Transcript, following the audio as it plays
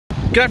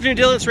Good afternoon,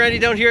 Dylan. It's Randy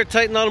down here at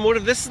Titan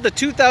Automotive. This is the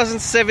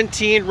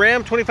 2017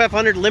 Ram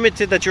 2500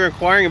 Limited that you're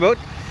inquiring about.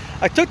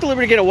 I took the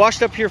liberty to get it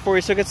washed up here for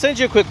you so I can send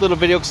you a quick little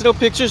video because no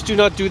pictures do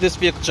not do this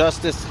vehicle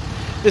justice.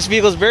 This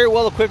vehicle is very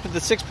well equipped with the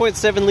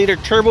 6.7 liter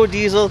turbo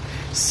diesel,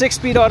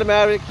 6-speed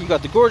automatic. You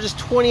got the gorgeous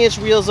 20-inch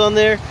wheels on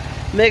there,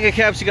 mega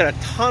caps. You got a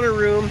ton of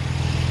room.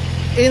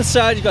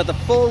 Inside, you got the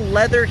full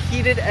leather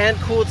heated and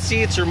cooled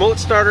seats, remote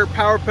starter,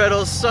 power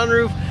pedals,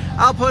 sunroof,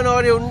 Alpine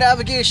audio,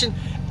 navigation,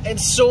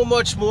 and so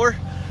much more.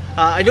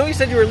 I know you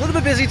said you were a little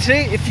bit busy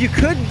today. If you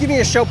could give me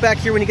a shout back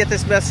here when you get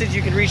this message,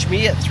 you can reach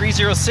me at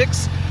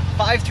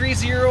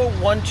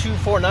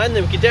 306-530-1249.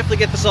 Then we can definitely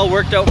get this all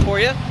worked out for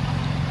you.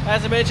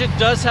 As I mentioned, it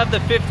does have the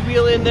fifth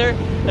wheel in there,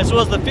 as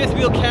well as the fifth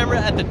wheel camera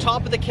at the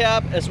top of the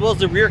cab, as well as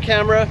the rear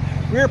camera,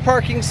 rear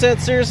parking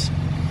sensors.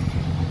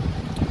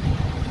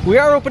 We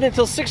are open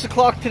until 6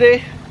 o'clock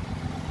today.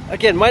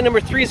 Again, my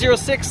number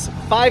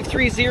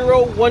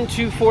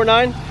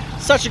 306-530-1249.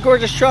 Such a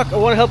gorgeous truck. I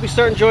want to help you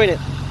start enjoying it.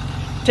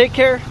 Take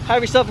care,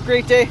 have yourself a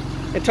great day,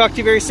 and talk to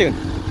you very soon.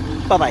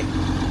 Bye-bye.